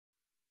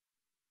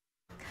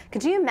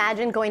Could you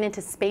imagine going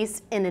into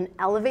space in an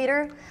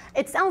elevator?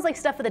 It sounds like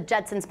stuff for the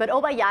Jetsons, but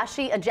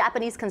Obayashi, a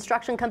Japanese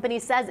construction company,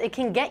 says it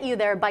can get you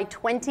there by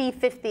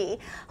 2050.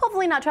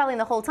 Hopefully not traveling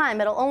the whole time.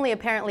 It'll only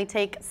apparently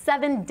take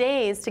 7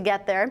 days to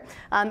get there.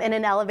 In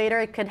an elevator,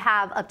 it could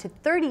have up to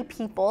 30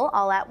 people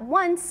all at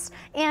once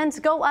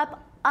and go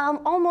up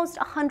almost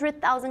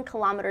 100,000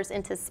 kilometers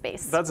into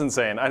space. That's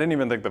insane. I didn't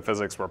even think the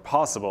physics were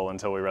possible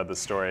until we read this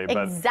story.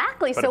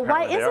 Exactly. So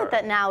why is it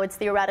that now it's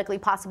theoretically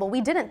possible? We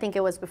didn't think it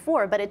was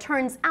before, but it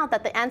turns out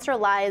that the answer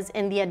lies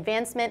in the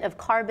advancement of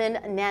carbon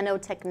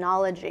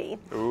nanotechnology.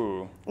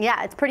 Ooh.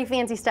 Yeah, it's pretty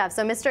fancy stuff.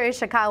 So Mr.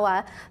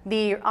 Ishikawa,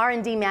 the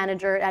R&D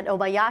manager at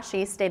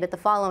Obayashi, stated the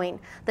following: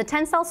 the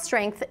tensile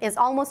strength is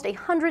almost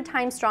 100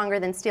 times stronger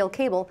than steel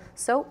cable,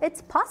 so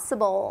it's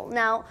possible.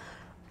 Now,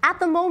 at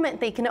the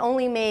moment, they can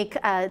only make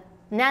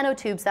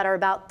nanotubes that are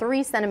about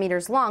 3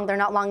 centimeters long. They're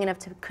not long enough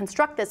to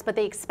construct this, but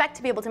they expect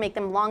to be able to make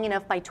them long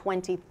enough by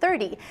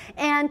 2030.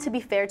 And to be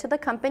fair to the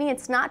company,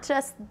 it's not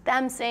just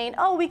them saying,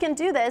 oh, we can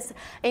do this.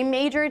 A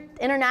major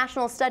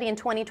international study in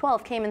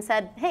 2012 came and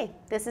said, hey,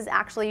 this is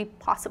actually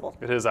possible.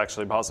 It is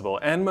actually possible.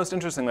 And most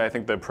interestingly, I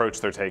think the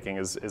approach they're taking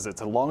is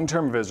it's a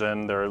long-term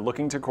vision. They're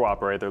looking to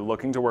cooperate. They're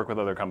looking to work with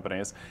other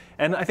companies.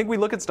 And I think we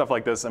look at stuff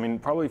like this. I mean,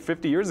 probably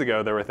 50 years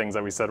ago, there were things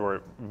that we said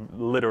were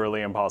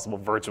literally impossible,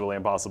 virtually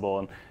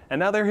impossible.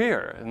 And now they're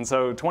here. And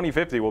so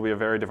 2050 will be a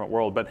very different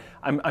world. But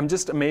I'm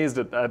just amazed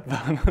at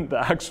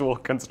the actual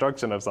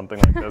construction of something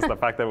like this, the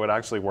fact that it would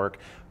actually work.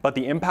 But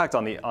the impact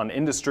on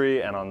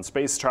industry and on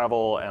space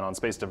travel and on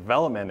space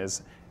development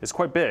is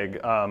quite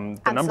big.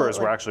 The numbers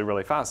were actually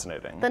really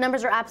fascinating. The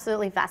numbers are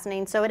absolutely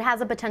fascinating. So it has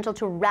the potential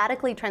to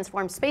radically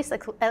transform space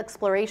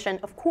exploration,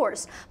 of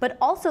course, but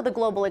also the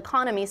global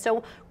economy.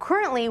 So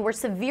currently we're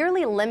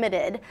severely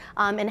limited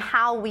in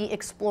how we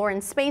explore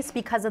in space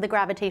because of the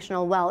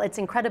gravitational well. It's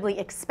incredibly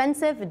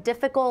expensive,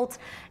 difficult,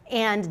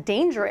 and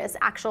dangerous,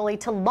 actually,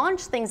 to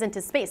launch things into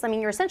space. I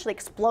mean, you're essentially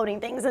exploding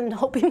things and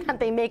hoping that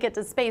they make it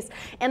to space.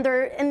 And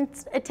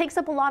it takes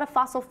up a lot of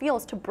fossil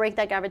fuels to break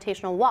that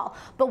gravitational wall.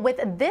 But with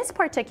this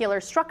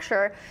particular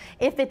structure,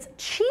 if it's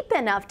cheap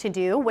enough to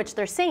do, which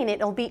they're saying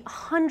it'll be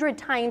 100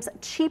 times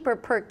cheaper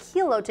per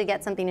kilo to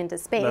get something into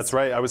space. That's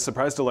right. I was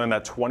surprised to learn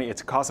that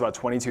it costs about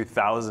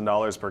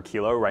 $22,000 per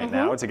kilo right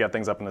now to get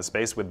things up into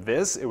space. With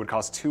this, it would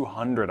cost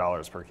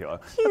 $200 per kilo.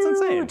 That's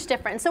insane. Huge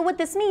difference. So what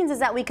this means is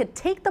that we could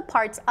take the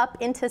parts up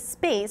into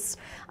space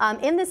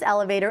in this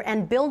elevator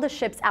and build the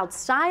ships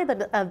outside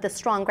of the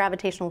strong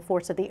gravitational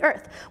force of the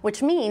Earth,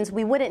 which means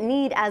we wouldn't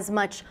need as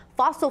much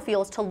fossil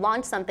fuels to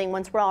launch something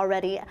once we're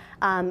already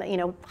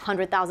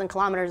 100,000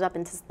 kilometers up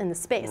in the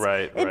space.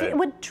 Right, it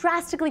would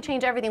drastically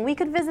change everything. We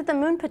could visit the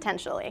moon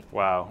potentially.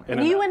 Wow.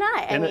 You and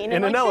I mean,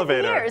 in like an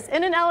elevator. Years,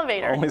 in an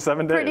elevator. Only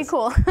 7 days. Pretty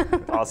cool.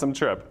 Awesome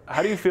trip.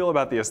 How do you feel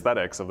about the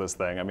aesthetics of this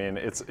thing? I mean,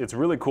 it's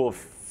really cool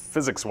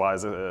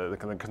physics-wise.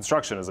 The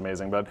construction is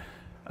amazing, but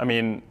I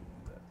mean,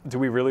 do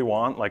we really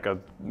want like a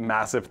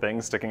massive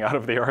thing sticking out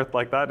of the Earth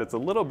like that? It's a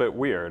little bit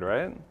weird,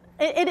 right?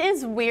 It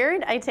is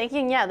weird. I take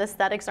it, yeah, the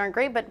aesthetics aren't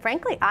great, but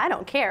frankly, I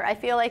don't care. I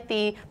feel like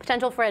the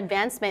potential for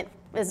advancement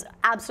is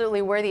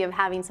absolutely worthy of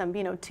having some,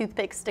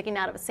 toothpicks sticking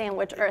out of a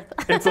sandwich Earth.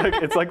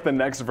 It's like the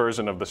next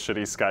version of the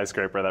shitty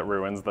skyscraper that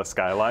ruins the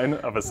skyline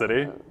of a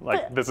city.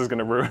 Like, this is going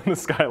to ruin the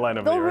skyline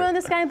of the Earth. They'll ruin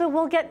the sky, but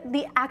we'll get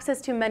the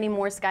access to many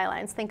more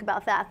skylines. Think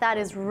about that. That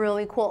is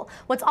really cool.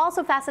 What's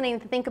also fascinating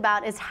to think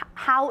about is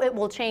how it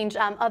will change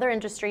other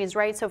industries,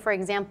 right? So, for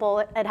example,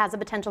 it has the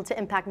potential to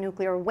impact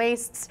nuclear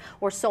wastes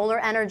or solar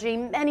energy,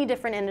 many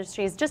different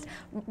industries, just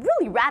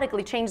really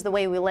radically change the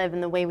way we live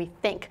and the way we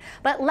think.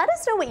 But let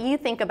us know what you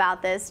think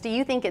about this. Do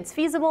you think it's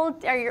feasible,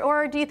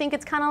 or do you think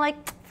it's kind of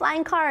like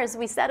flying cars?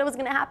 We said it was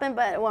going to happen,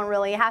 but it won't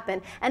really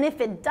happen. And if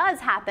it does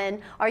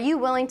happen, are you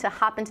willing to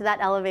hop into that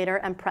elevator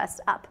and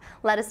press up?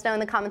 Let us know in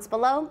the comments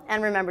below,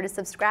 and remember to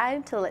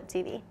subscribe to Lit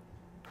TV.